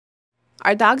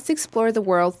Our dogs explore the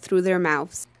world through their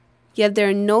mouths, yet there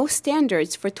are no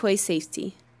standards for toy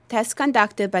safety. Tests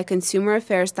conducted by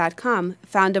ConsumerAffairs.com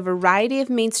found a variety of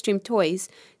mainstream toys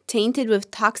tainted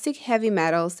with toxic heavy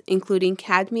metals, including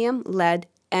cadmium, lead,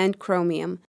 and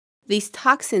chromium. These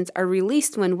toxins are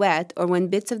released when wet or when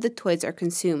bits of the toys are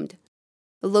consumed.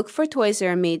 Look for toys that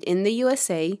are made in the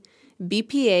USA,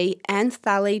 BPA and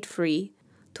phthalate free,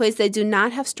 toys that do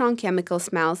not have strong chemical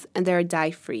smells, and that are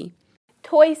dye-free.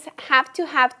 Toys have to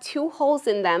have 2 holes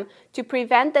in them to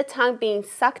prevent the tongue being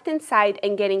sucked inside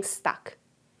and getting stuck.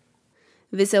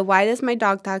 Visit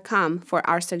whydoesmydog.com for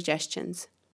our suggestions.